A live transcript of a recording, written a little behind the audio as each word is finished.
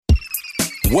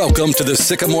Welcome to the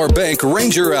Sycamore Bank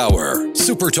Ranger Hour.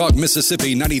 Super Talk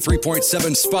Mississippi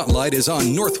 93.7 Spotlight is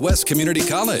on Northwest Community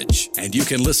College, and you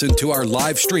can listen to our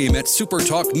live stream at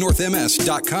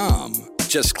supertalknorthms.com.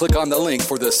 Just click on the link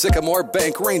for the Sycamore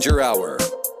Bank Ranger Hour.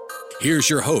 Here's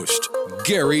your host,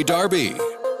 Gary Darby.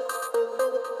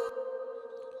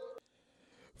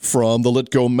 From the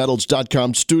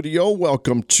LitGoMetals.com studio,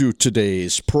 welcome to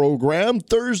today's program,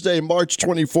 Thursday, March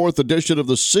 24th edition of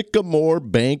the Sycamore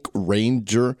Bank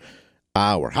Ranger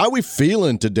Hour. How are we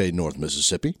feeling today, North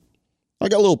Mississippi? I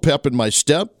got a little pep in my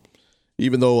step,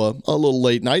 even though a little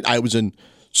late night. I was in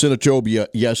Senatobia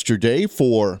yesterday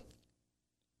for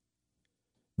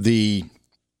the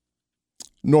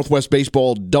Northwest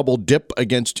Baseball double dip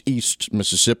against East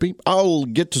Mississippi. I'll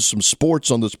get to some sports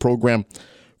on this program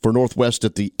for Northwest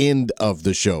at the end of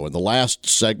the show, in the last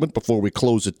segment before we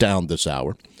close it down this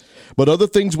hour. But other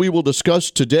things we will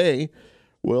discuss today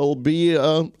will be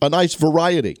a nice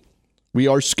variety. We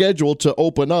are scheduled to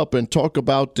open up and talk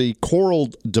about the choral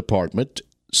department,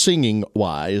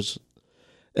 singing-wise,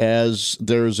 as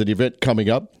there's an event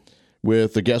coming up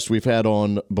with the guest we've had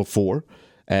on before,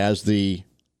 as the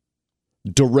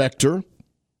director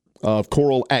of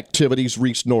choral activities,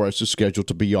 Reese Norris, is scheduled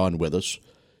to be on with us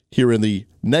here in the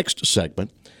next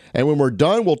segment. And when we're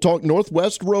done, we'll talk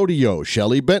Northwest Rodeo.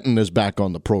 Shelli Benton is back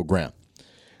on the program.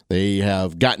 They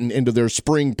have gotten into their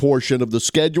spring portion of the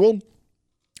schedule.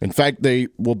 In fact, they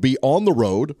will be on the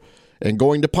road and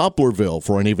going to Poplarville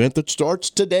for an event that starts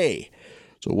today.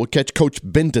 So we'll catch Coach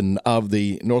Benton of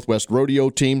the Northwest Rodeo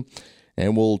team,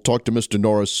 and we'll talk to Mr.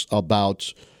 Norris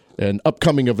about an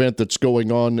upcoming event that's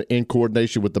going on in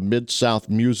coordination with the MidSouth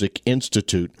Music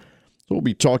Institute. So we'll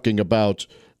be talking about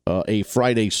a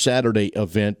Friday-Saturday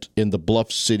event in the Bluff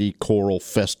City Choral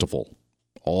Festival.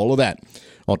 All of that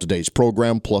on today's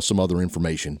program, plus some other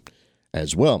information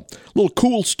as well. A little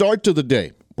cool start to the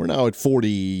day. We're now at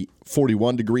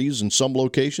 41 degrees in some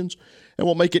locations, and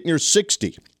we'll make it near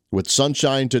 60 with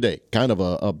sunshine today. Kind of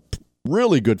a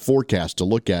really good forecast to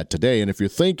look at today. And if you're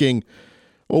thinking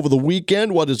over the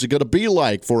weekend, what is it going to be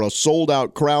like for a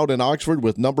sold-out crowd in Oxford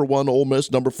with number 1 Ole Miss,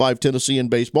 number 5 Tennessee in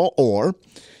baseball, or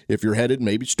if you're headed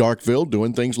maybe Starkville,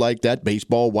 doing things like that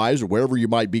baseball-wise or wherever you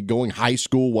might be going high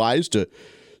school-wise to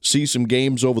see some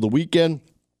games over the weekend,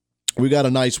 we got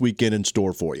a nice weekend in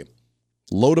store for you.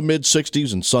 Low to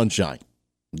mid-60s and sunshine.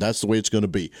 That's the way it's going to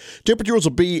be. Temperatures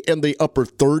will be in the upper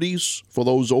 30s for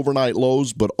those overnight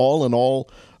lows, but all in all,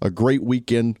 a great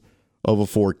weekend of a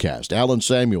forecast. Alan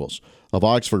Samuels of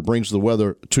Oxford brings the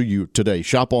weather to you today.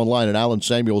 Shop online at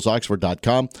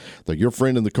AlanSamuelsOxford.com. They're your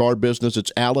friend in the car business.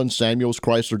 It's Alan Samuels,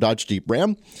 Chrysler, Dodge, Jeep,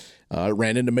 Ram.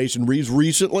 Ran into Mason Reeves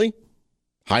recently.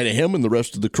 Hi to him and the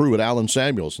rest of the crew at Alan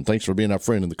Samuels, and thanks for being our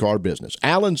friend in the car business.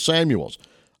 Alan Samuels,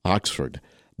 Oxford.com.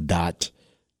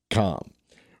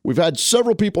 We've had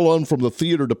several people on from the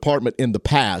theater department in the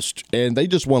past, and they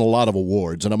just won a lot of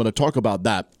awards, and I'm going to talk about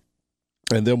that,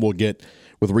 and then we'll get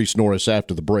with Reese Norris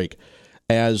after the break,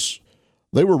 as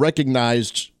they were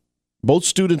recognized, both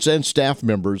students and staff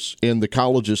members, in the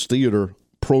college's theater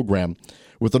program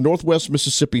with the Northwest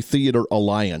Mississippi Theater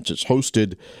Alliance. It's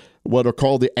hosted what are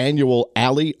called the annual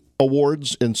Alley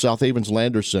Awards in South Haven's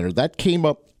Lander Center. That came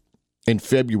up in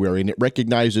February, and it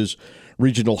recognizes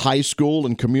regional high school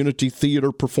and community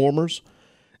theater performers.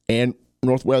 And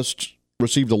Northwest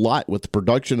received a lot with the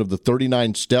production of the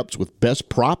 39 Steps with Best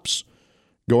Props,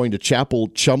 going to Chapel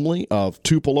Chumley of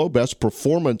Tupelo, Best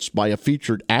Performance by a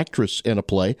Featured Actress in a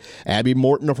Play. Abby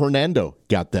Morton of Hernando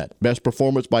got that. Best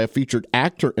Performance by a Featured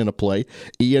Actor in a Play,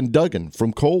 Ian Duggan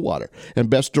from Coldwater. And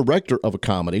Best Director of a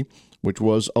Comedy, which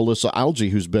was Alyssa Algie,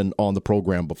 who's been on the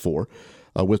program before.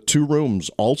 With 2 rooms,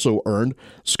 also earned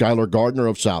Skylar Gardner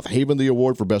of South Haven the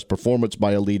award for Best Performance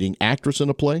by a Leading Actress in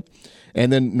a Play.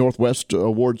 And then Northwest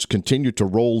awards continue to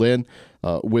roll in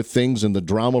with things in the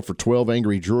drama for 12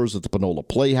 Angry Jurors at the Panola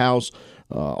Playhouse.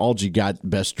 Algie got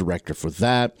Best Director for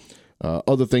that.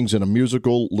 Other things in a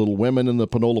musical, Little Women in the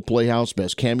Panola Playhouse,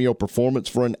 Best Cameo Performance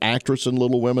for an Actress in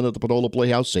Little Women at the Panola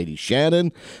Playhouse, Sadie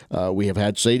Shannon. We have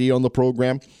had Sadie on the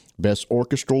program. Best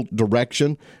Orchestral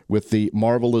Direction with the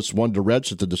marvelous Wonder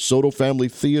Reds at the DeSoto Family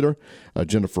Theater,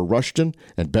 Jennifer Rushton,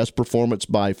 and Best Performance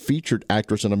by Featured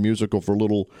Actress in a Musical for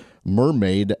Little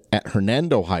Mermaid at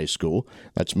Hernando High School.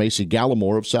 That's Macy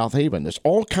Gallimore of South Haven. There's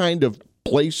all kind of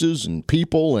places and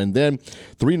people, and then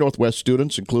 3 Northwest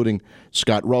students, including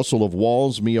Scott Russell of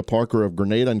Walls, Mia Parker of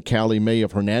Grenada, and Callie May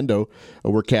of Hernando,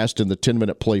 were cast in the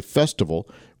 10-Minute Play Festival,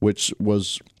 which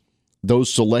was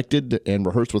Those selected and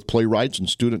rehearsed with playwrights and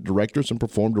student directors and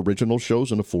performed original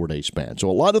shows in a 4-day span. So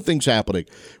a lot of things happening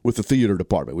with the theater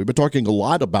department. We've been talking a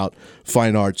lot about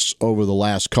fine arts over the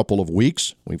last couple of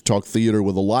weeks. We've talked theater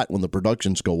with a lot when the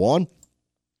productions go on.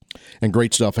 And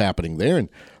great stuff happening there. And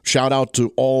shout out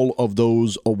to all of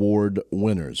those award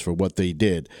winners for what they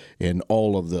did in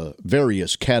all of the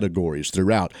various categories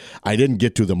throughout. I didn't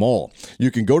get to them all. You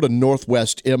can go to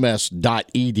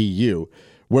northwestms.edu,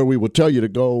 where we will tell you to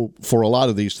go for a lot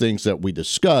of these things that we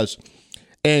discuss,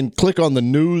 and click on the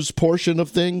news portion of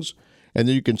things, and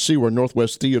then you can see where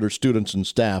Northwest Theater students and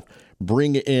staff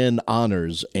bring in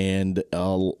honors and a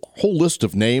whole list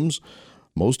of names,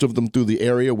 most of them through the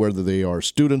area, whether they are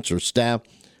students or staff,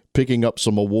 picking up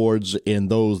some awards in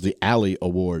the Alley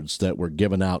Awards that were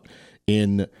given out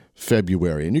in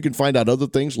February. And you can find out other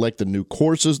things like the new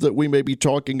courses that we may be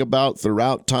talking about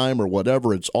throughout time or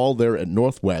whatever. It's all there at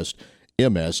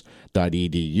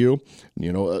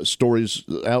northwestms.edu. Stories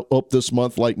up this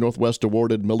month like Northwest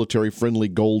awarded military-friendly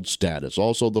gold status.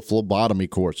 Also the phlebotomy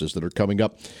courses that are coming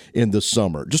up in the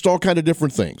summer. Just all kind of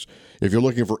different things. If you're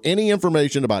looking for any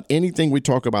information about anything we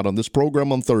talk about on this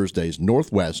program on Thursdays,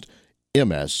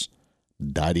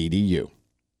 northwestms.edu.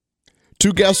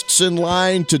 2 guests in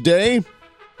line today.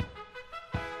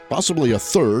 Possibly a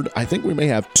third. I think we may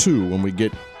have 2 when we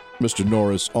get Mr.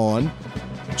 Norris on.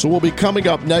 So we'll be coming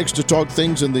up next to talk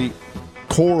things in the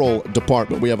choral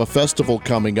department. We have a festival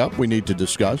coming up we need to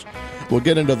discuss. We'll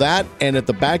get into that, and at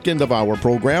the back end of our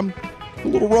program, a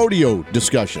little rodeo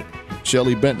discussion.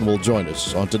 Shelli Benton will join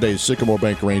us on today's Sycamore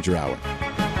Bank Ranger Hour.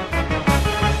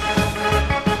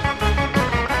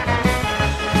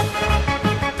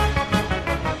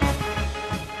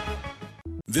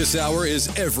 This hour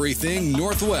is Everything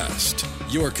Northwest,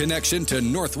 your connection to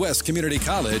Northwest Community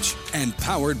College and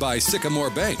powered by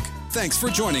Sycamore Bank. Thanks for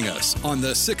joining us on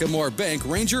the Sycamore Bank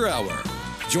Ranger Hour.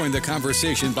 Join the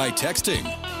conversation by texting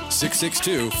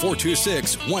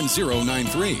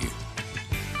 662-426-1093.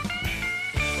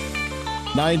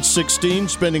 9:16,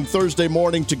 spending Thursday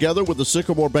morning together with the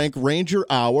Sycamore Bank Ranger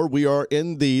Hour. We are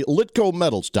in the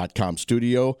LitcoMetals.com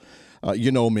studio.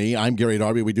 You know me, I'm Gary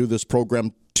Darby. We do this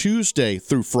program Tuesday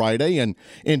through Friday and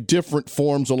in different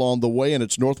forms along the way, and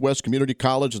it's Northwest Community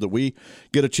College that we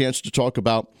get a chance to talk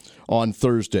about on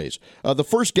Thursdays. The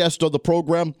first guest of the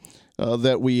program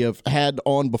that we have had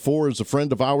on before is a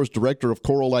friend of ours, director of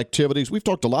choral activities. We've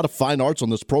talked a lot of fine arts on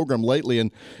this program lately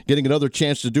and getting another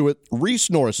chance to do it.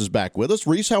 Reese Norris is back with us.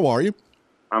 Reese, how are you?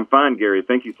 I'm fine, Gary.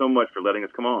 Thank you so much for letting us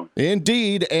come on.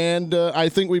 Indeed, and I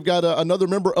think we've got another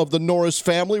member of the Norris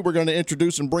family we're going to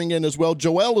introduce and bring in as well.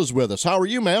 Joelle is with us. How are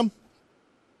you, ma'am?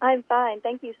 I'm fine.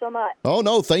 Thank you so much. Oh,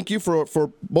 no, thank you for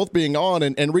both being on.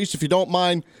 And Reese, if you don't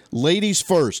mind, ladies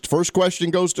first. First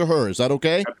question goes to her. Is that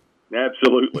okay?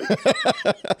 Absolutely.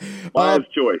 Wise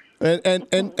choice.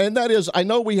 And that is, I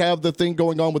know we have the thing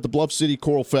going on with the Bluff City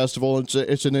Choral Festival.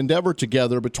 It's an endeavor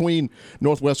together between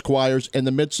Northwest Choirs and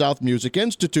the MidSouth Music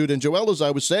Institute. And Joelle, as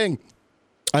I was saying,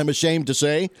 I'm ashamed to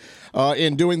say,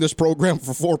 in doing this program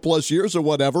for 4+ years or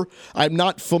whatever, I'm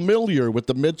not familiar with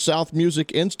the MidSouth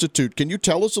Music Institute. Can you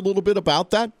tell us a little bit about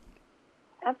that?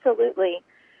 Absolutely.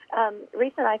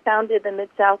 Reese and I founded the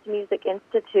MidSouth Music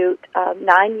Institute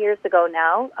 9 years ago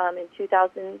now, in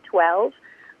 2012.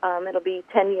 It'll be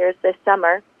 10 years this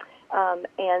summer.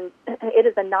 And it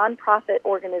is a nonprofit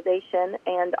organization,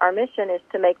 and our mission is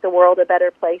to make the world a better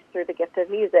place through the gift of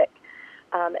music.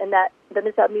 And that the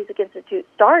MidSouth Music Institute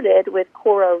started with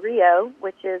Rodeo,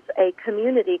 which is a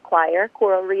community choir.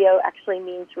 Rodeo actually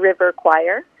means river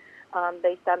choir,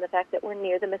 based on the fact that we're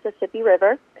near the Mississippi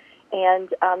River. And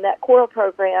that choral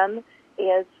program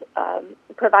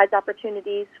provides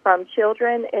opportunities from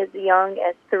children as young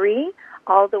as 3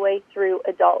 all the way through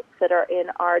adults that are in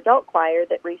our adult choir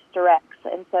that Reese directs.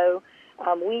 And so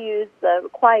we use the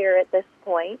choir at this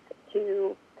point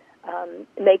to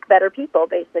make better people,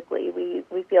 basically. We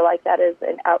feel like that is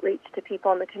an outreach to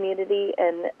people in the community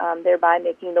and thereby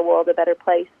making the world a better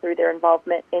place through their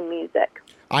involvement in music.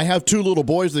 I have 2 little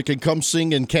boys that can come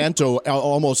sing in canto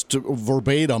almost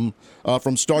verbatim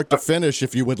from start to finish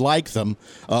if you would like them.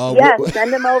 Yes,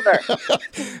 send them over.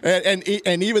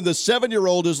 and even the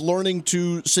 7-year-old is learning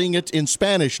to sing it in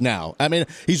Spanish now. I mean,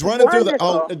 he's running through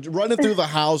the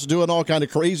house, doing all kind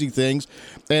of crazy things.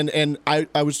 And I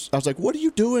was like, "What are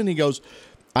you doing?" He goes,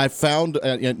 I found,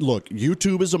 and look,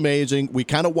 YouTube is amazing. We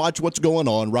kind of watch what's going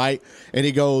on, right? And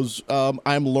he goes,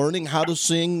 I'm learning how to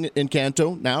sing in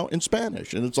canto now in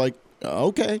Spanish. And it's like,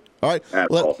 Okay. All right.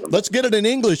 That's awesome. Let's get it in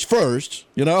English first,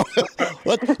 let's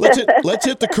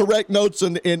hit the correct notes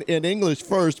in English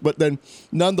first, but then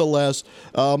nonetheless,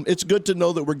 it's good to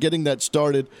know that we're getting that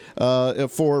started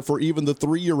for even the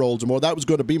 3-year-olds or more. That was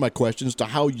going to be my question as to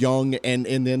how young and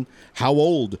then how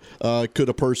old could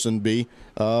a person be,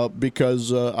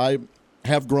 because I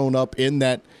have grown up in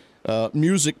that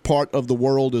music part of the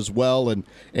world as well,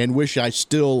 and wish I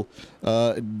still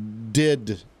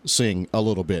did sing a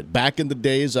little bit. Back in the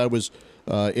days, I was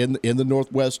in the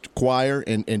Northwest choir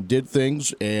and did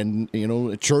things, and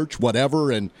church,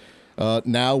 whatever. And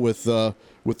now with the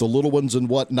little ones and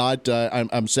whatnot,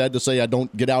 I'm sad to say I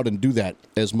don't get out and do that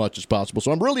as much as possible.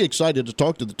 So I'm really excited to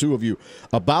talk to the two of you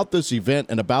about this event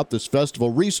and about this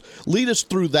festival. Reese, lead us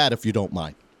through that if you don't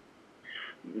mind.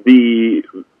 The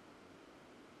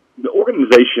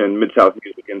organization, MidSouth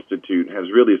Music Institute,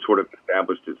 has really sort of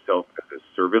established itself as a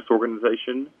service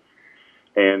organization,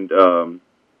 and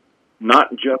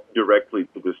not just directly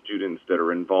to the students that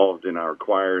are involved in our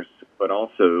choirs, but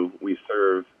also we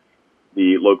serve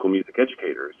the local music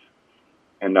educators.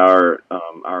 And our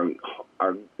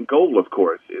goal, of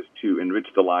course, is to enrich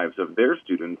the lives of their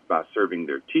students by serving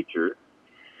their teachers.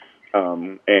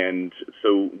 And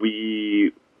so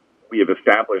we have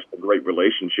established a great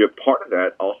relationship. Part of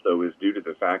that also is due to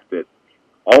the fact that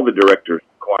all the directors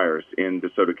of choirs in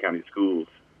DeSoto County schools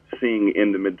sing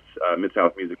in the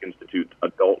MidSouth Music Institute's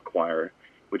adult choir,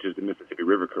 which is the Mississippi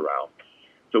River Chorale.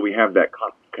 So we have that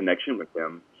connection with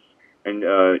them. And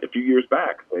a few years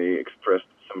back, they expressed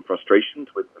some frustrations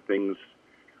with the things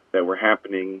that were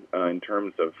happening in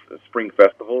terms of spring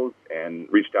festivals, and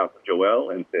reached out to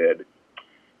Joel and said,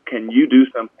 can you do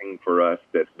something for us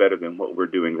that's better than what we're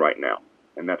doing right now?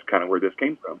 And that's kind of where this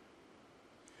came from.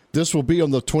 This will be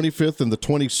on the 25th and the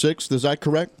 26th. Is that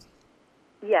correct?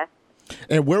 Yes.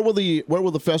 And where will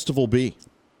the festival be?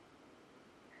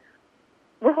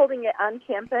 We're holding it on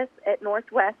campus at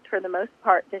Northwest for the most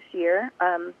part this year.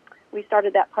 We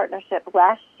started that partnership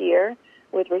last year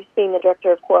with Reese being the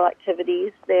director of choral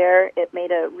activities there. It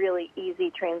made a really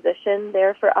easy transition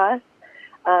there for us.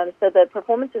 So the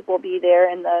performances will be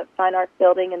there in the Fine Arts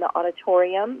Building in the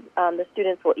auditorium. The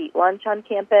students will eat lunch on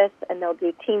campus, and they'll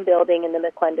do team building in the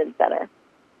McClendon Center.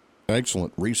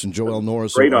 Excellent. Reese and Joel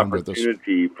Norris great are with us. Great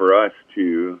opportunity for us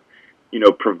to,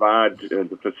 provide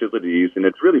the facilities, and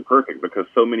it's really perfect because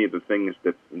so many of the things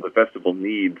that the festival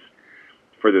needs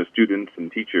for the students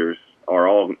and teachers are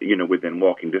all, within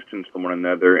walking distance from one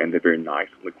another, and they're very nice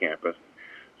on the campus.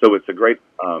 So it's a great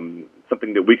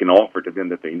something that we can offer to them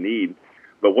that they need.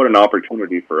 But what an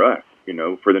opportunity for us,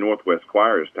 for the Northwest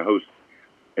Choirs to host.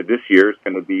 This year, it's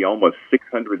going to be almost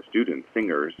 600 students,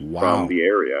 singers from the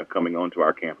area coming onto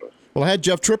our campus. Well, I had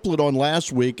Jeff Triplett on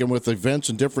last week, and with events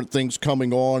and different things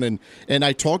coming on, and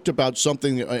I talked about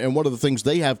something, and one of the things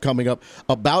they have coming up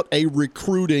about a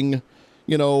recruiting,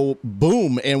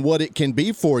 boom, and what it can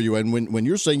be for you. And when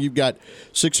you're saying you've got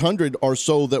 600 or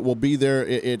so that will be there,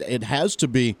 it has to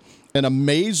be an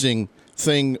amazing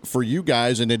thing for you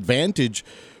guys, an advantage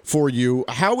for you.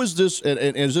 How is this, and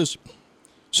is this,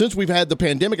 since we've had the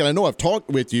pandemic, and I know I've talked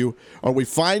with you, are we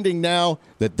finding now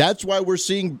that that's why we're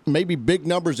seeing maybe big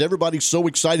numbers? Everybody's so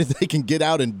excited they can get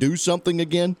out and do something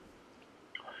again?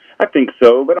 I think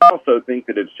so, but I also think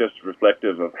that it's just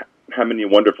reflective of how many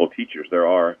wonderful teachers there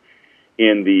are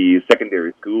in the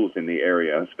secondary schools in the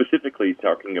area, specifically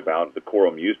talking about the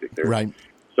choral music. There's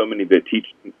so many that teach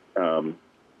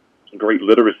great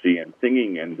literacy and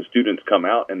singing, and the students come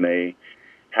out and they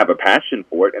have a passion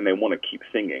for it and they want to keep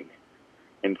singing.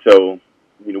 And so,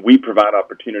 we provide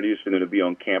opportunities for them to be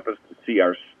on campus, to see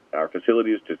our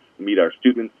facilities, to meet our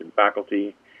students and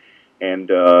faculty. And,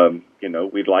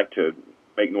 we'd like to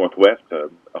make Northwest a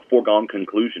foregone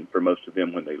conclusion for most of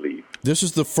them when they leave. This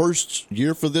is the first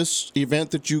year for this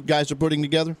event that you guys are putting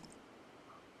together?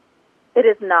 It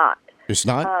is not. It's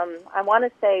not? I want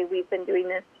to say we've been doing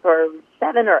this for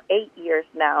 7 or 8 years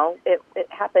now. It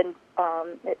happened,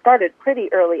 it started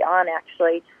pretty early on,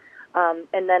 actually.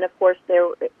 And then, of course,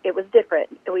 it was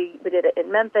different. We did it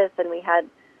in Memphis, and we had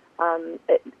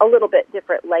a little bit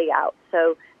different layout.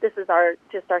 So this is our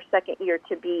second year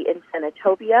to be in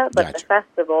Senatobia, but the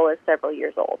festival is several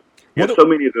years old. And so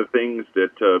many of the things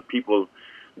that people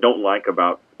don't like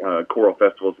about choral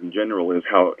festivals in general is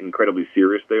how incredibly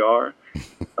serious they are.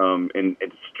 And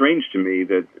it's strange to me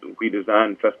that we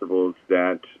design festivals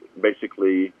that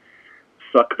basically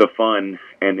suck the fun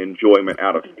and enjoyment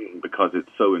out of singing because it's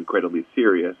so incredibly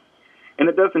serious. And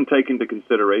it doesn't take into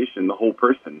consideration the whole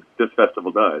person. This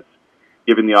festival does,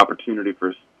 given the opportunity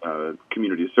for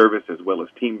community service as well as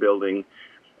team building.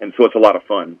 And so it's a lot of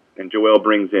fun. And Joelle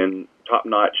brings in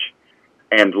top-notch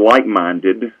and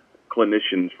like-minded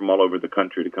clinicians from all over the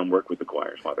country to come work with the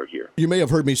choirs while they're here. You may have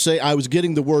heard me say I was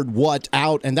getting the word "what"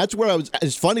 out, and that's where I was.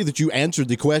 It's funny that you answered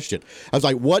the question. I was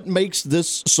like, "What makes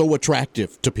this so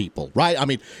attractive to people?" Right? I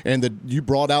mean, and you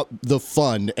brought out the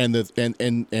fun and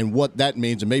and what that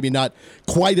means, and maybe not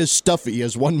quite as stuffy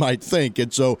as one might think.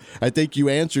 And so I think you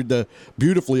answered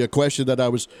beautifully a question that I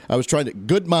was trying to.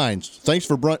 Good minds. Thanks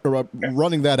for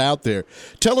running that out there.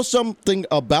 Tell us something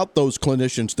about those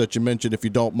clinicians that you mentioned, if you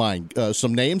don't mind.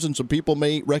 Some names and some people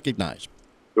may recognize.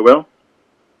 Well,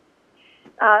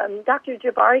 Dr.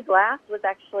 Jabari Glass was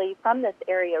actually from this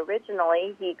area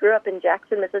originally. He grew up in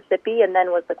Jackson, Mississippi, and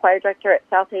then was the choir director at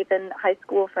South Haven High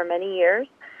School for many years,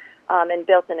 and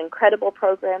built an incredible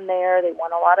program there. They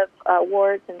won a lot of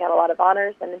awards and got a lot of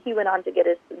honors, and then he went on to get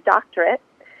his doctorate,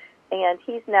 and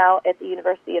he's now at the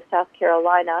University of South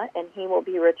Carolina, and he will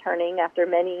be returning after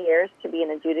many years to be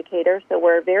an adjudicator, so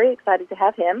we're very excited to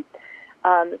have him.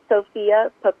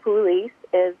 Sophia Papoulis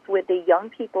is with the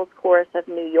Young People's Chorus of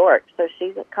New York, so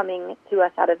she's coming to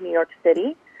us out of New York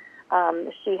City.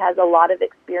 She has a lot of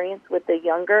experience with the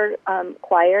younger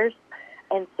choirs,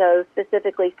 and so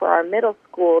specifically for our middle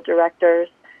school directors,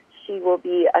 she will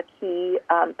be a key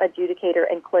adjudicator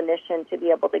and clinician to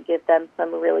be able to give them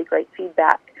some really great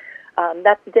feedback.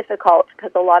 That's difficult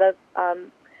because a lot of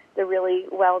the really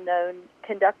well-known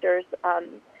conductors,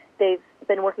 they've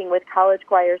been working with college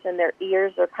choirs, and their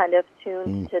ears are kind of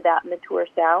tuned to that mature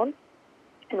sound.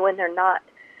 And when they're not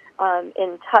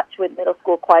in touch with middle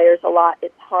school choirs a lot,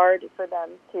 it's hard for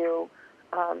them to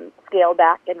scale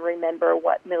back and remember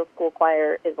what middle school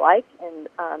choir is like and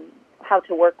how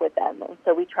to work with them. And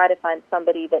so we try to find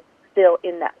somebody that's still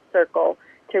in that circle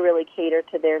to really cater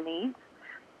to their needs.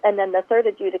 And then the third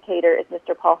adjudicator is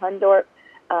Mr. Paul Hundorp,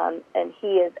 and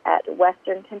he is at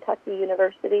Western Kentucky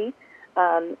University.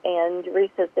 And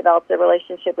Reese has developed a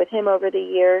relationship with him over the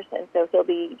years, and so he'll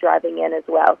be driving in as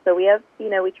well. So we have,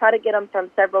 we try to get them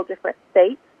from several different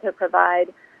states to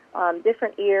provide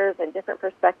different ears and different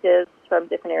perspectives from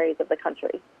different areas of the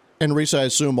country. And Reese, I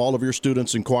assume all of your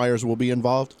students and choirs will be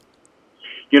involved?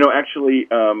 Actually,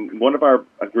 one of our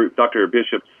group, Dr.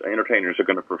 Bishop's entertainers, are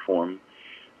going to perform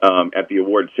at the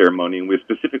award ceremony, and we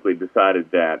specifically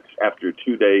decided that after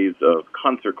 2 days of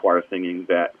concert choir singing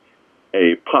that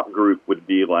a pop group would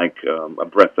be like a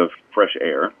breath of fresh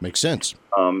air. Makes sense.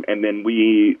 And then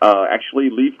we actually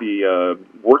leave the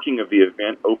working of the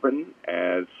event open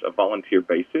as a volunteer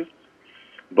basis.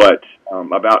 But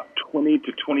about 20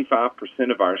 to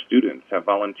 25% of our students have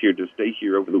volunteered to stay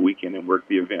here over the weekend and work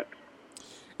the event.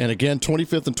 And again,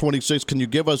 25th and 26th, can you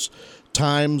give us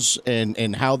times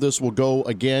and how this will go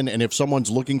again? And if someone's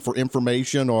looking for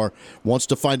information or wants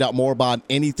to find out more about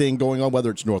anything going on, whether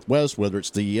it's Northwest, whether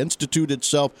it's the Institute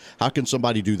itself, how can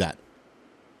somebody do that?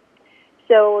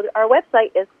 So our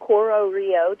website is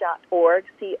cororio.org,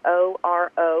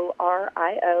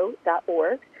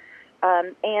 CORORIO.org.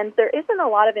 And there isn't a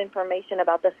lot of information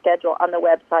about the schedule on the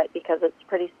website because it's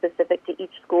pretty specific to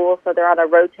each school, so they're on a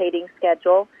rotating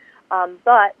schedule.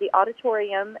 But the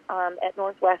auditorium at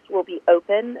Northwest will be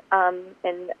open,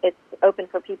 and it's open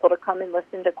for people to come and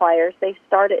listen to choirs. They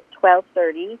start at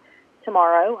 12:30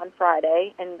 tomorrow on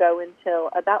Friday and go until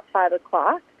about 5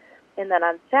 o'clock. And then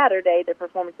on Saturday, the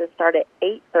performances start at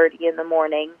 8:30 in the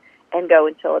morning and go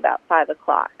until about 5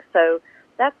 o'clock. So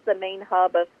that's the main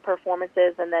hub of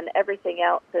performances, and then everything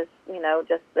else is,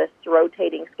 just this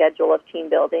rotating schedule of team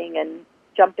building and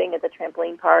jumping at the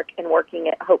trampoline park and working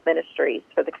at Hope Ministries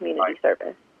for the community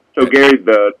service. So, Gary,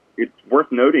 it's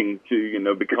worth noting,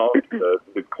 too, because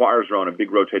the choirs are on a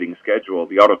big rotating schedule,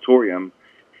 the auditorium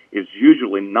is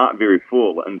usually not very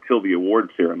full until the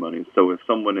award ceremony. So if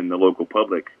someone in the local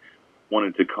public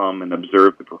wanted to come and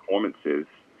observe the performances,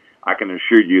 I can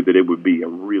assure you that it would be a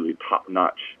really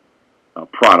top-notch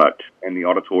product, and the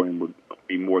auditorium would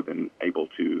be more than able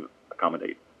to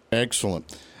accommodate.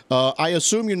 Excellent. I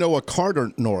assume you know a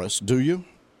Carter Norris, do you?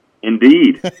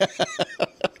 Indeed.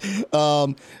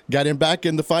 Got him back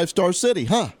in the five-star city,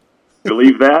 huh?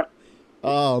 Believe that?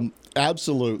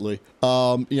 Absolutely.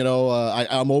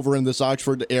 I'm over in this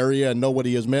Oxford area and know what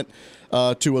he has meant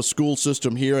to a school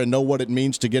system here and know what it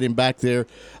means to get him back there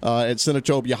at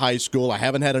Senatobia High School. I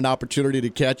haven't had an opportunity to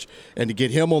catch and to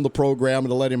get him on the program and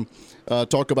to let him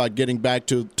talk about getting back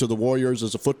to the Warriors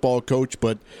as a football coach,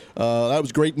 but that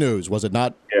was great news, was it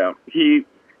not? Yeah, he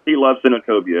loves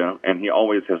Senatobia, and he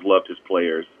always has loved his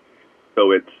players,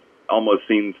 so it almost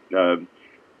seems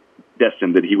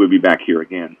destined that he would be back here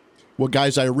again. Well,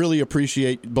 guys, I really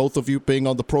appreciate both of you being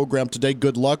on the program today.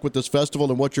 Good luck with this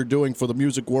festival and what you're doing for the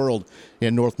music world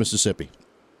in North Mississippi.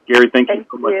 Gary, thank you Thank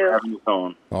so much you. for having us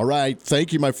on. All right.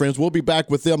 Thank you, my friends. We'll be back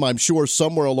with them, I'm sure,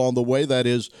 somewhere along the way. That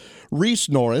is Reese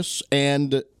Norris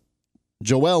and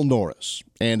Joelle Norris.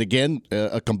 And again,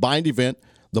 a combined event,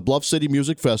 the Bluff City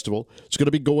Music Festival. It's going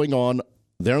to be going on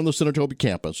there on the Senatobia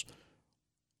campus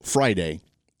Friday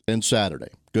and Saturday.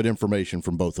 Good information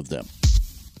from both of them.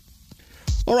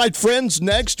 All right, friends,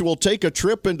 next we'll take a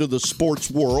trip into the sports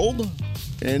world,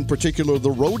 in particular the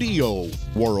rodeo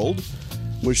world,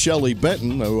 with Shelli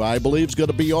Benton, who I believe is going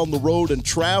to be on the road and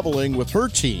traveling with her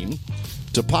team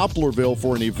to Poplarville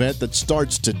for an event that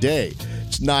starts today.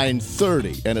 It's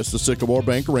 9:30, and it's the Sycamore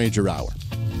Bank Ranger Hour.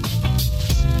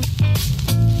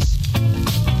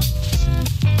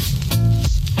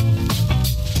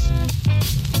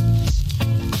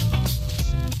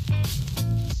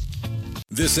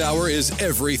 This hour is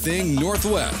Everything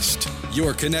Northwest,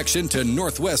 your connection to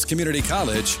Northwest Community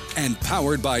College and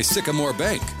powered by Sycamore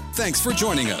Bank. Thanks for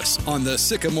joining us on the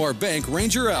Sycamore Bank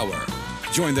Ranger Hour.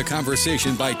 Join the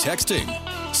conversation by texting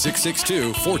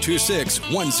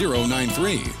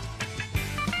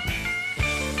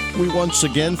 662-426-1093. We once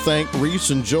again thank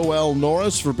Reese and Joelle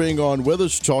Norris for being on with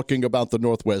us, talking about the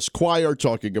Northwest Choir,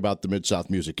 talking about the MidSouth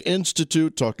Music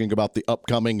Institute, talking about the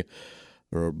upcoming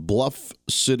Bluff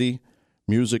City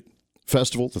Music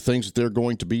Festival, the things that they're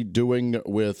going to be doing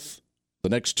with the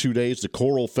next 2 days, the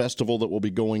Choral Festival that will be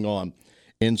going on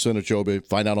in Senatobia.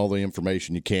 Find out all the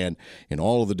information you can in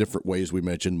all of the different ways we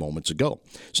mentioned moments ago.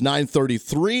 It's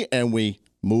 9:33, and we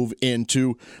move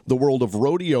into the world of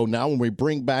rodeo now when we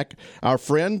bring back our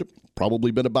friend.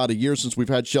 Probably been about a year since we've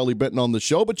had Shelli Benton on the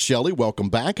show, but Shelli, welcome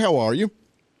back. How are you?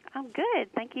 I'm good.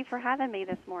 Thank you for having me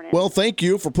this morning. Well, thank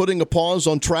you for putting a pause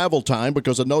on travel time,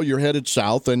 because I know you're headed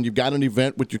south and you've got an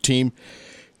event with your team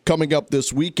coming up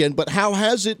this weekend. But how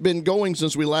has it been going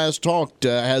since we last talked?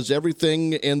 Has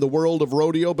everything in the world of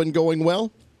rodeo been going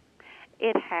well?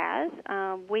 It has.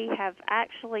 We have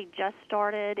actually just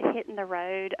started hitting the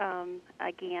road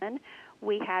again.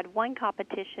 We had one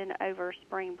competition over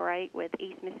spring break with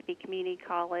East Mississippi Community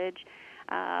College.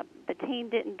 The team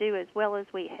didn't do as well as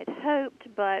we had hoped,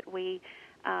 but we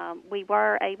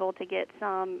were able to get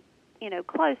some,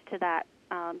 close to that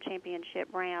championship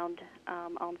round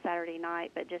on Saturday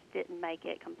night, but just didn't make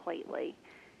it completely.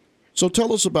 So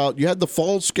tell us about, you had the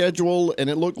fall schedule, and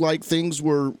it looked like things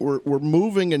were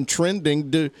moving and trending.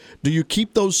 Do you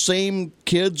keep those same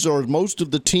kids, or most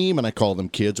of the team, and I call them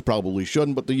kids, probably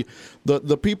shouldn't, but the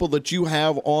people that you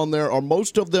have on there, are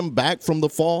most of them back from the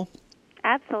fall?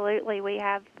 Absolutely. We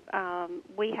have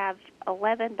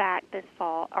 11 back this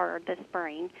fall or this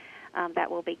spring that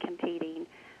will be competing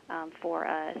for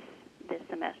us this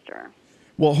semester.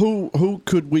 Well, who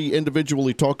could we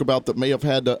individually talk about that may have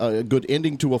had a good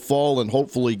ending to a fall and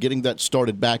hopefully getting that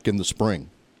started back in the spring?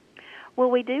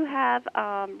 Well, we do have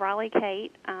Riley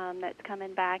Kate that's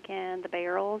coming back in the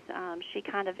barrels. She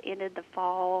kind of ended the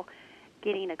fall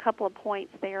getting a couple of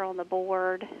points there on the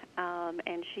board,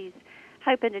 and she's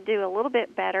hoping to do a little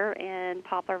bit better in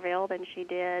Poplarville than she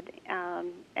did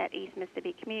at East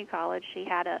Mississippi Community College. She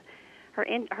had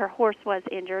her horse was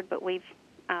injured, but we've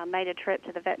made a trip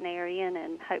to the veterinarian,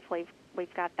 and hopefully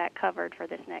we've got that covered for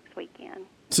this next weekend.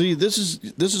 See, this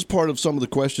is part of some of the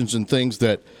questions and things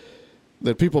that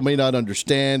people may not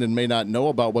understand and may not know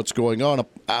about what's going on.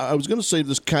 I was going to save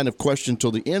this kind of question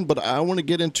till the end, but I want to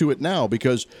get into it now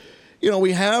because,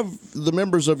 we have the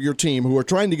members of your team who are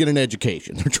trying to get an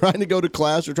education. They're trying to go to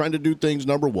class. They're trying to do things,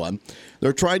 number one.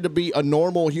 They're trying to be a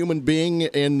normal human being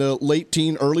in the late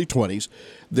teen, early 20s.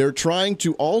 They're trying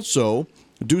to also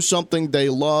do something they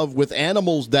love with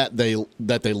animals that they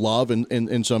love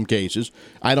in some cases.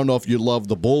 I don't know if you love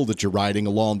the bull that you're riding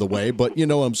along the way, but you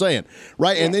know what I'm saying,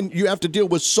 right? Yeah. And then you have to deal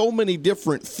with so many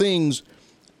different things.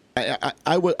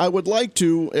 I would like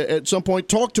to, at some point,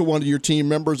 talk to one of your team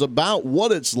members about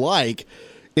what it's like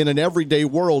in an everyday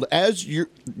world. As you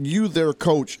their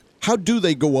coach, how do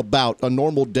they go about a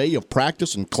normal day of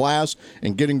practice and class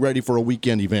and getting ready for a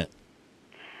weekend event?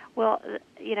 Well,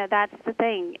 that's the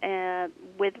thing.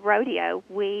 With rodeo,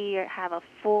 we have a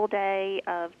full day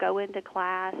of going to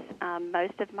class.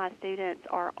 Most of my students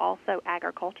are also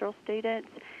agricultural students,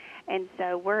 and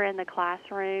so we're in the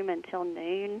classroom until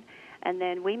noon, and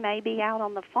then we may be out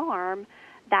on the farm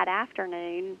that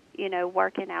afternoon,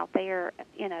 working out there,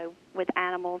 with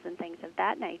animals and things of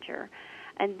that nature.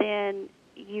 And then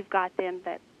you've got them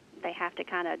that they have to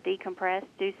kind of decompress,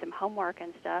 do some homework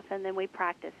and stuff, and then we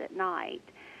practice at night.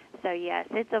 So, yes,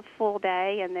 it's a full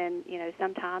day, and then,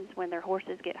 sometimes when their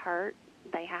horses get hurt,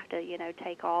 they have to,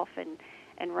 take off and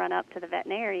and run up to the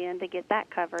veterinarian to get that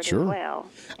covered Sure. as well.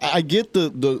 I get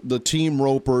the team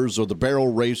ropers or the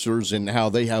barrel racers and how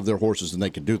they have their horses and they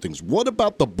can do things. What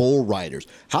about the bull riders?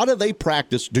 How do they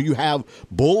practice? Do you have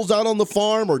bulls out on the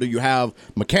farm, or do you have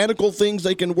mechanical things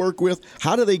they can work with?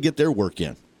 How do they get their work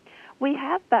in? We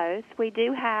have both. We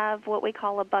do have what we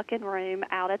call a bucking room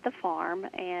out at the farm,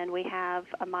 and we have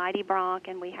a mighty bronc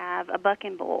and we have a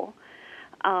bucking bull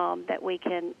that we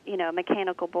can, a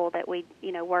mechanical bull that we,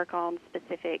 work on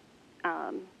specific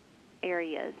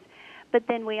areas. But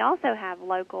then we also have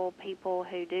local people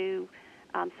who do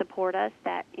support us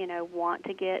that, want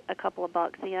to get a couple of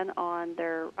bucks in on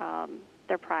their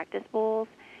practice bulls.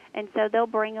 And so they'll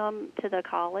bring them to the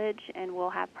college, and we'll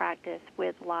have practice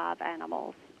with live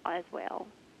animals as well.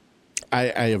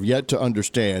 I have yet to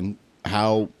understand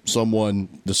how someone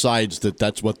decides that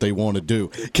that's what they want to do.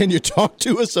 Can you talk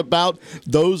to us about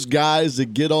those guys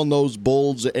that get on those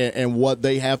bulls and what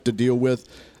they have to deal with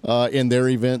in their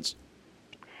events?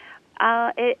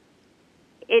 It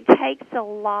takes a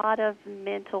lot of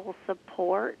mental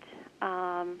support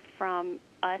from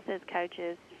us as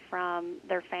coaches, from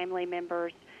their family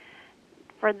members,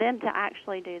 for them to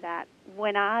actually do that.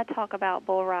 When I talk about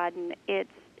bull riding, it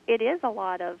is a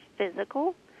lot of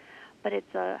physical, but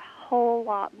it's a whole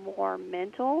lot more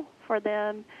mental for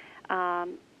them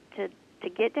to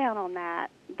get down on that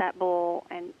bull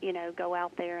and go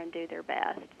out there and do their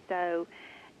best. So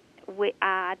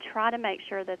I try to make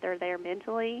sure that they're there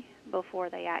mentally before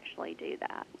they actually do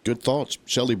that. Good thoughts.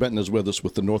 Shelli Benton is with us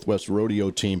with the Northwest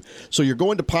Rodeo team. So you're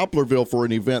going to Poplarville for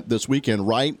an event this weekend,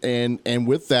 right? And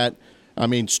with that, I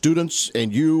mean, students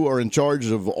and you are in charge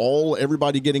of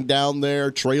everybody getting down there,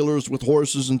 trailers with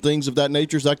horses and things of that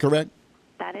nature. Is that correct?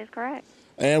 That is correct.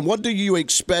 And what do you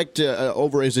expect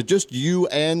over? Is it just you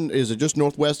and is it just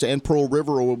Northwest and Pearl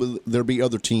River, or will there be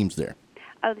other teams there?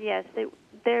 Oh, yes.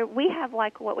 We have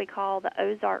like what we call the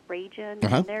Ozark region,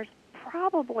 and there's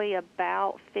probably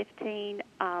about 15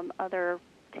 other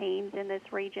teams in this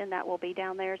region that will be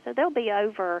down there. So there'll be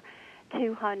over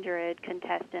 200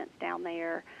 contestants down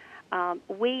there.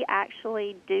 We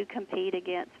actually do compete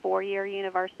against four-year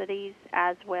universities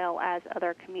as well as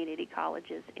other community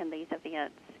colleges in these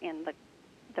events in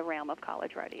the realm of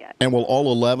college rodeo. And will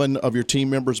all 11 of your team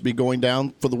members be going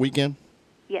down for the weekend?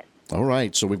 Yes. All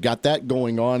right, so we've got that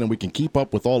going on, and we can keep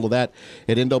up with all of that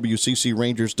at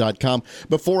NWCCRangers.com.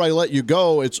 Before I let you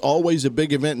go, it's always a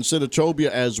big event in Senatobia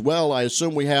as well. I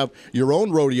assume we have your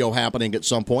own rodeo happening at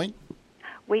some point.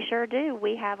 We sure do.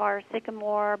 We have our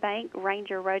Sycamore Bank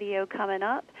Ranger Rodeo coming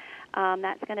up.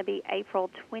 That's going to be April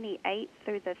 28th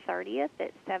through the 30th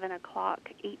at 7 o'clock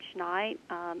each night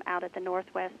out at the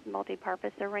Northwest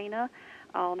Multipurpose Arena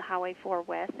on Highway 4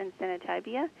 West in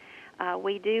Senatobia.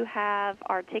 We do have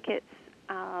our tickets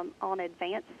on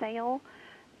advance sale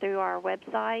through our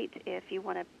website if you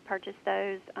want to purchase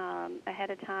those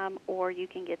ahead of time, or you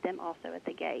can get them also at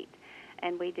the gate.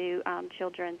 And we do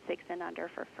children 6 and under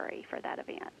for free for that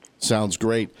event. Sounds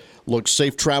great. Look,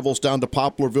 safe travels down to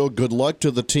Poplarville. Good luck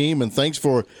to the team, and thanks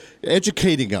for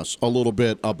educating us a little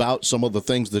bit about some of the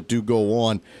things that do go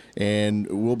on. And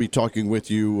we'll be talking with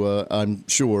you, I'm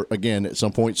sure, again at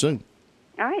some point soon.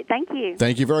 All right, thank you.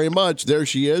 Thank you very much. There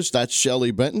she is. That's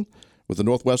Shelli Benton with the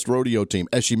Northwest Rodeo team.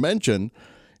 As she mentioned,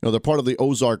 they're part of the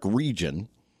Ozark region,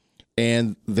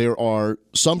 and there are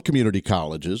some community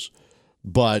colleges.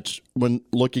 But when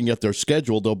looking at their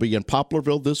schedule, they'll be in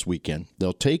Poplarville this weekend.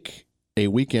 They'll take a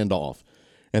weekend off.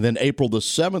 And then April the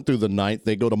 7th through the 9th,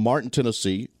 they go to Martin,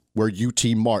 Tennessee, where UT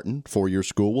Martin, four-year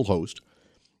school, will host.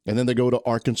 And then they go to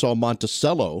Arkansas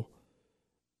Monticello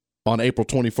on April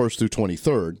 21st through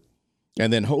 23rd.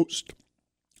 And then host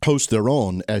their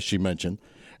own, as she mentioned,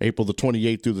 April the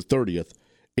 28th through the 30th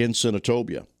in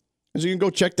Senatobia. And so you can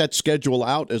go check that schedule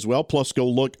out as well, plus go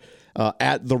look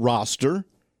at the roster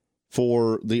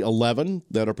for the 11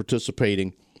 that are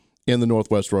participating in the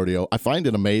Northwest Rodeo. I find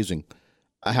it amazing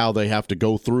how they have to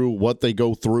go through what they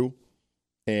go through.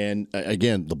 And,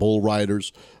 again, the bull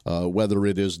riders, whether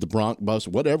it is the bronc bus,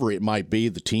 whatever it might be,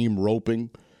 the team roping.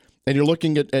 And you're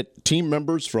looking at team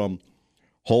members from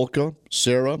Holka,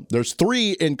 Sarah. There's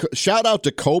 3 in – shout out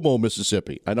to Como,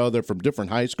 Mississippi. I know they're from different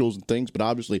high schools and things, but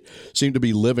obviously seem to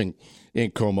be living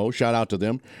in Como. Shout out to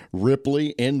them. Ripley,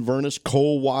 Inverness,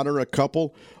 Coldwater, a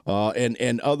couple,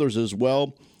 and others as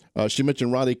well. She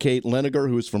mentioned Riley Kate Leniger,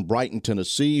 who is from Brighton,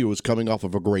 Tennessee, who is coming off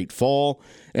of a great fall,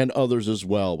 and others as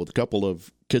well, with a couple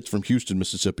of kids from Houston,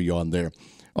 Mississippi on there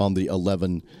on the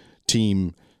 11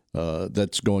 team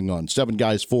that's going on. 7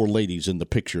 guys, 4 ladies in the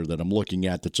picture that I'm looking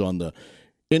at that's on the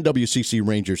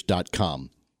NWCCRangers.com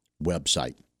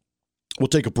website. We'll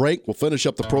take a break. We'll finish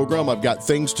up the program. I've got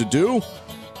things to do.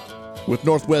 with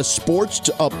Northwest Sports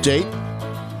to update.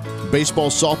 Baseball,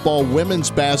 softball, women's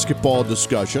basketball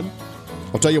discussion.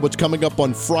 I'll tell you what's coming up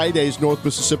on Friday's North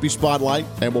Mississippi Spotlight,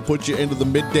 and we'll put you into the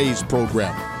middays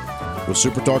program with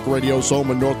Super Talk Radio's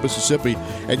home in North Mississippi,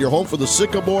 and you're home for the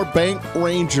Sycamore Bank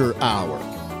Ranger Hour.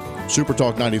 Super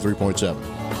Talk 93.7.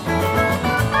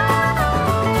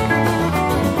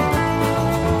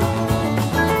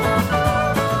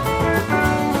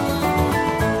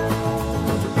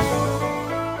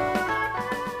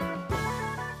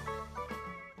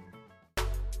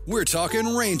 We're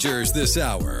talking Rangers this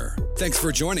hour. Thanks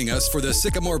for joining us for the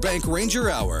Sycamore Bank Ranger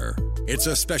Hour. It's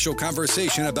a special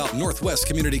conversation about Northwest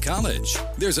Community College.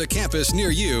 There's a campus near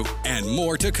you and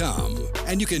more to come.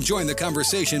 And you can join the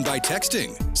conversation by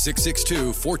texting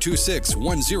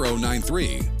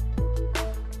 662-426-1093.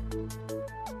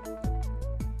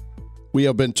 We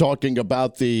have been talking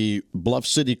about the Bluff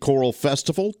City Choral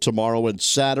Festival tomorrow and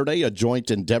Saturday, a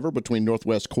joint endeavor between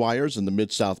Northwest Choirs and the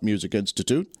Mid-South Music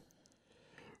Institute.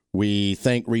 We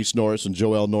thank Reese Norris and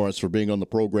Joelle Norris for being on the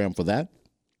program for that.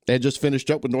 And just finished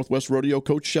up with Northwest Rodeo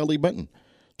coach Shelli Benton,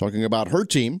 talking about her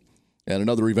team and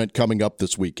another event coming up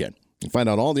this weekend. You can find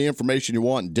out all the information you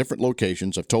want in different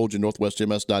locations. I've told you,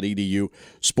 northwestms.edu,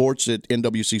 sports at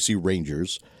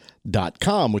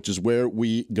NWCCRangers.com, which is where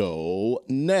we go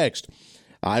next.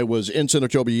 I was in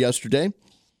Senatobia yesterday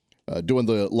doing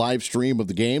the live stream of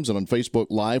the games and on Facebook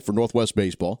Live for Northwest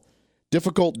Baseball.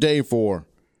 Difficult day for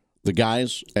the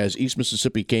guys as East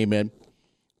Mississippi came in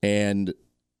and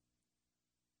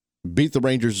beat the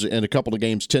Rangers in a couple of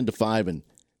games 10-5 and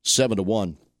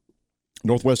 7-1.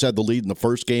 Northwest had the lead in the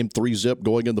first game, 3-0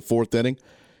 going in the fourth inning.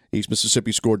 East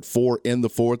Mississippi scored 4 in the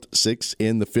fourth, 6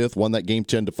 in the fifth, won that game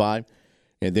 10-5.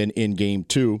 And then in game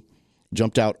 2,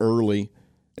 jumped out early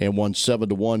and won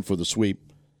 7-1 for the sweep.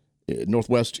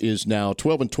 Northwest is now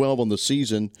 12-12 on the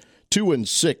season,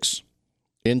 2-6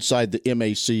 inside the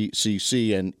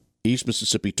MACCC, and East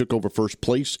Mississippi took over first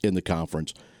place in the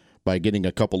conference by getting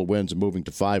a couple of wins and moving to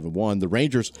 5-1. The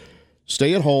Rangers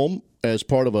stay at home as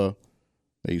part of a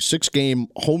 6-game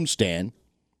homestand.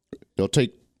 They'll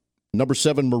take number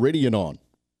 7 Meridian on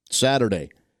Saturday,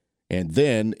 and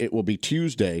then it will be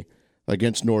Tuesday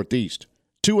against Northeast.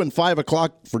 2 and 5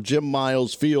 o'clock for Jim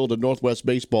Miles Field and Northwest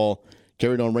Baseball,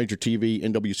 carried on Ranger TV,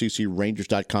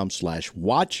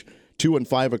 NWCCRangers.com/watch. 2 and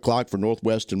 5 o'clock for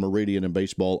Northwest and Meridian in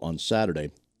baseball on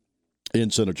Saturday in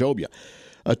Senatobia.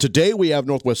 Today we have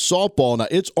Northwest softball. Now,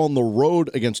 it's on the road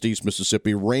against East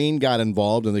Mississippi. Rain got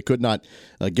involved, and they could not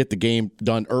get the game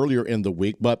done earlier in the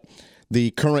week. But the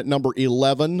current number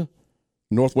 11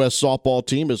 Northwest softball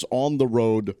team is on the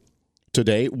road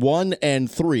today,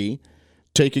 1-3,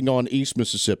 taking on East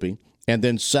Mississippi. And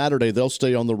then Saturday they'll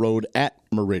stay on the road at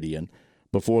Meridian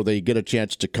before they get a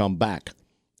chance to come back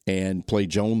and play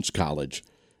Jones College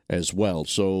as well.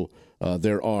 So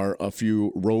there are a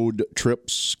few road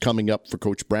trips coming up for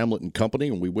Coach Bramlett and company,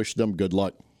 and we wish them good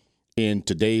luck in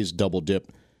today's double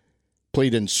dip.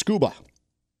 Played in Scuba.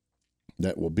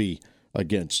 That will be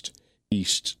against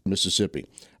East Mississippi.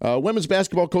 Women's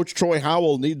basketball coach Troy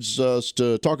Howell needs us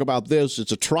to talk about this.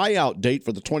 It's a tryout date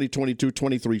for the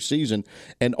 2022-23 season,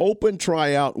 an open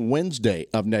tryout Wednesday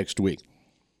of next week.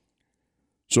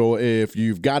 So if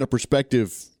you've got a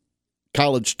prospective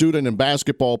college student and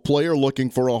basketball player looking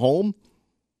for a home,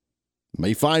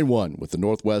 may find one with the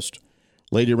Northwest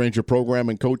Lady Ranger program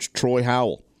and coach Troy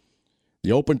Howell.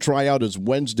 The open tryout is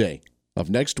Wednesday of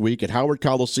next week at Howard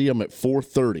Coliseum at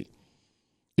 4:30.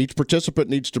 Each participant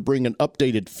needs to bring an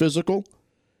updated physical,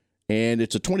 and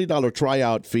it's a $20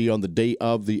 tryout fee on the day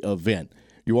of the event.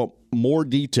 You want more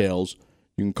details,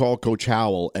 you can call Coach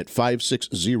Howell at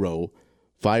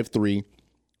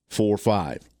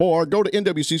 560-5345. Or go to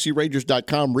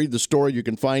NWCCRangers.com, read the story. You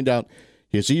can find out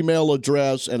his email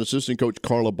address and assistant coach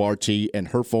Carla Barty and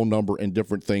her phone number and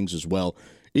different things as well.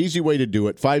 Easy way to do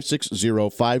it,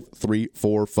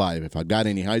 560-5345. If I've got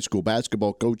any high school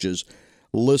basketball coaches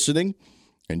listening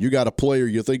and you got a player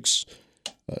you think's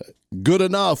good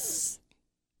enough,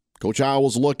 Coach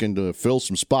Howell's looking to fill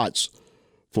some spots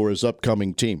for his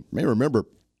upcoming team. You may remember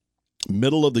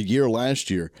middle of the year last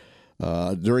year,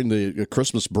 during the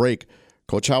Christmas break,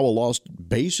 Coach Howell lost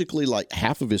basically like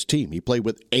half of his team. He played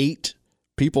with 8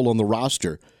 people on the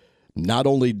roster. Not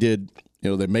only did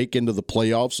they make into the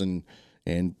playoffs,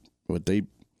 but they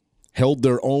held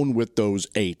their own with those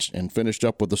 8 and finished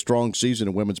up with a strong season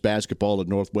in women's basketball at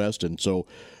Northwest. And so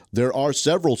there are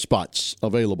several spots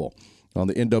available on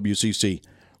the NWCC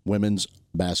women's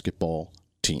basketball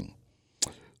team.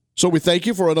 So we thank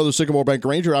you for another Sycamore Bank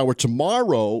Ranger Hour.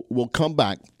 Tomorrow we'll come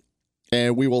back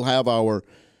and we will have our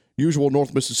usual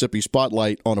North Mississippi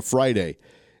Spotlight on a Friday.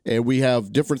 and we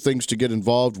have different things to get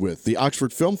involved with. The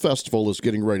Oxford Film Festival is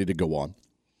getting ready to go on.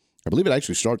 I believe it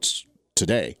actually starts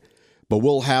today, but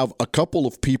we'll have a couple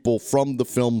of people from the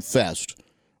Film Fest,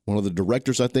 one of the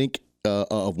directors, I think,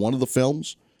 of one of the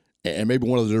films, and maybe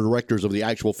one of the directors of the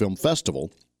actual film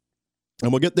festival.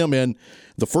 And we'll get them in.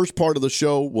 The first part of the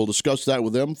show, we'll discuss that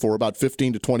with them for about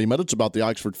 15 to 20 minutes about the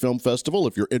Oxford Film Festival.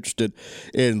 If you're interested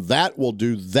in that, we'll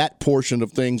do that portion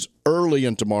of things early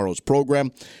in tomorrow's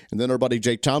program. And then our buddy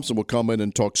Jake Thompson will come in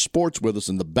and talk sports with us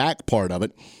in the back part of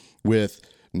it with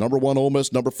number 1 Ole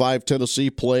Miss, number 5 Tennessee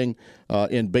playing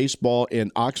in baseball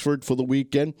in Oxford for the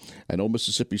weekend. I know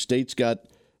Mississippi State's got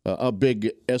a big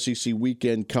SEC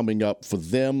weekend coming up for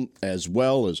them as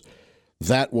well. As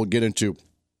that we'll get into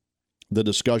the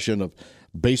discussion of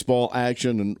baseball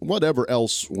action and whatever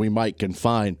else we might can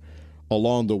find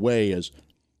along the way, as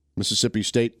Mississippi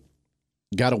State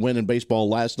got a win in baseball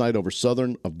last night over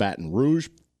Southern of Baton Rouge.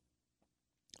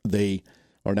 They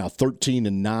are now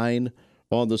 13-9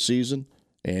 on the season,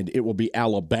 and it will be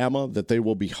Alabama that they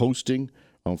will be hosting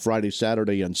on Friday,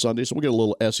 Saturday, and Sunday. So we'll get a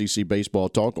little SEC baseball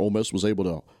talk. Ole Miss was able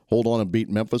to hold on and beat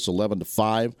Memphis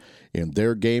 11-5 in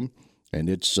their game, and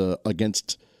it's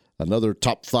against another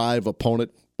top 5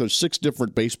 opponent. There's 6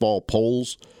 different baseball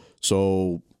polls,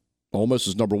 so Ole Miss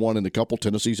is number 1 in a couple.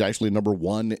 Tennessee's actually number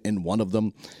 1 in one of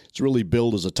them. It's really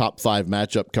billed as a top 5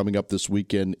 matchup coming up this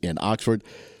weekend in Oxford.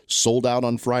 Sold out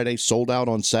on Friday, sold out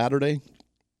on Saturday.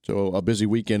 So a busy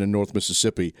weekend in North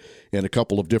Mississippi in a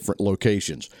couple of different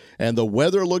locations. And the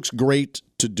weather looks great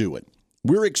to do it.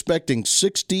 We're expecting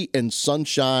 60 and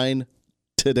sunshine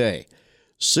today.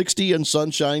 60 and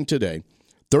sunshine today.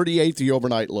 38 the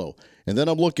overnight low. And then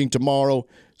I'm looking tomorrow,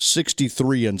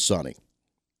 63 and sunny.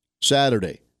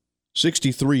 Saturday,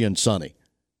 63 and sunny.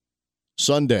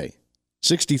 Sunday,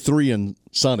 63 and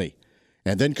sunny.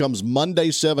 And then comes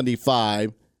Monday,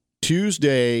 75.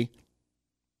 Tuesday,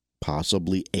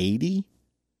 possibly 80.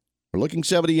 We're looking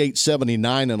 78,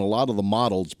 79 in a lot of the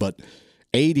models, but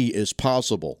 80 is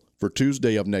possible for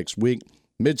Tuesday of next week.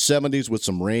 Mid-70s with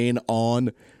some rain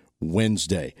on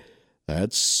Wednesday.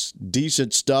 That's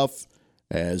decent stuff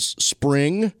as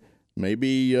spring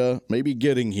maybe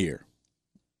getting here.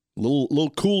 A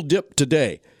little cool dip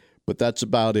today, but that's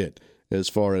about it as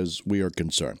far as we are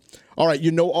concerned. All right,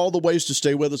 you know all the ways to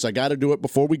stay with us. I got to do it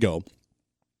before we go.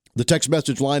 The text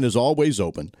message line is always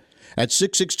open at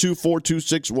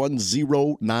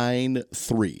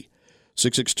 662-426-1093.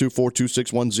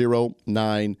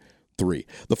 662-426-1093.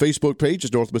 The Facebook page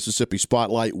is North Mississippi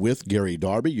Spotlight with Gary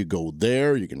Darby. You go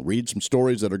there. You can read some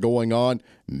stories that are going on.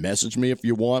 Message me if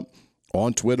you want.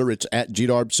 On Twitter, it's at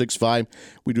GDarb65.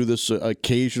 We do this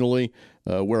occasionally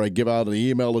where I give out an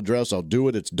email address. I'll do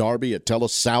it. It's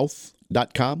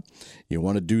darby@tellussouth.com. You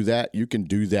want to do that, you can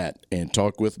do that and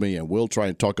talk with me, and we'll try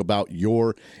and talk about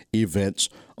your events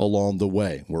along the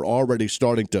way. We're already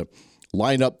starting to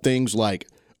line up things like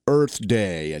Earth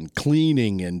Day and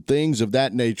cleaning and things of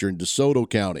that nature in DeSoto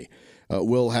County.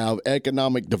 We'll have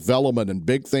economic development and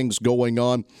big things going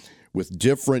on with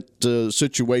different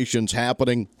situations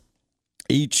happening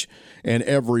each and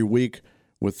every week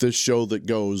with this show that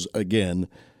goes, again,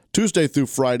 Tuesday through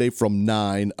Friday from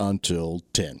 9 until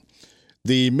 10.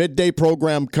 The midday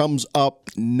program comes up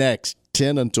next,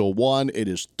 10 until 1. It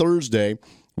is Thursday,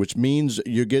 which means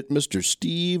you get Mr.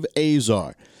 Steve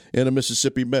Azar in a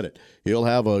Mississippi Minute. He'll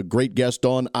have a great guest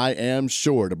on, I am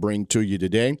sure, to bring to you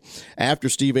today. After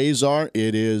Steve Azar,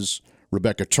 it is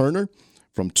Rebecca Turner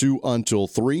from 2 until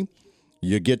 3.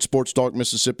 You get Sports Talk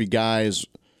Mississippi guys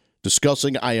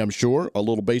discussing, I am sure, a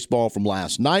little baseball from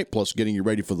last night, plus getting you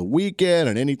ready for the weekend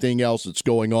and anything else that's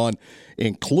going on,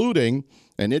 including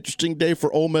an interesting day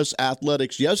for Ole Miss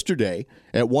athletics yesterday.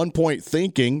 At one point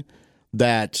thinking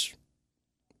that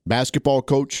basketball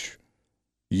coach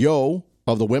Yo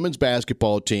of the women's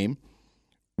basketball team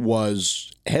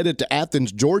was headed to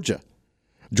Athens, Georgia.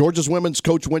 Georgia's women's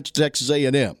coach went to Texas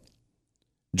A&M.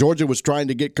 Georgia was trying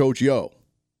to get Coach Yo.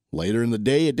 Later in the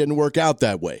day, it didn't work out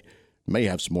that way. May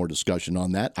have some more discussion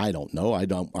on that. I don't know. I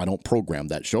don't program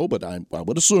that show, but I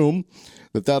would assume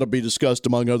that that'll be discussed,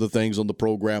 among other things, on the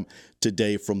program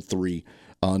today from 3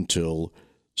 until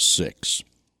 6.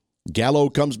 Gallo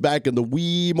comes back in the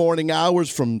wee morning hours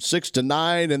from 6 to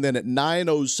 9, and then at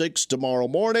 9:06 tomorrow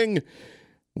morning,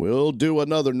 we'll do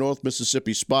another North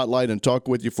Mississippi Spotlight and talk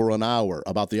with you for an hour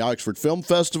about the Oxford Film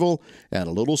Festival and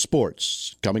a little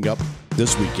sports coming up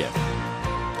this weekend.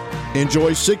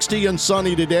 Enjoy 60 and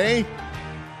sunny today.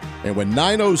 And when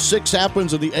 9:06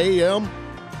 happens in the a.m.,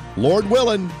 Lord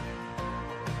willing,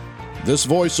 this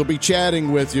voice will be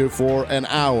chatting with you for an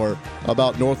hour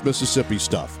about North Mississippi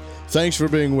stuff. Thanks for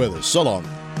being with us. So long.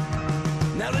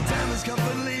 Now the time has come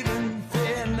for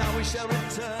we shall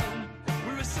return.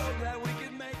 We were so glad we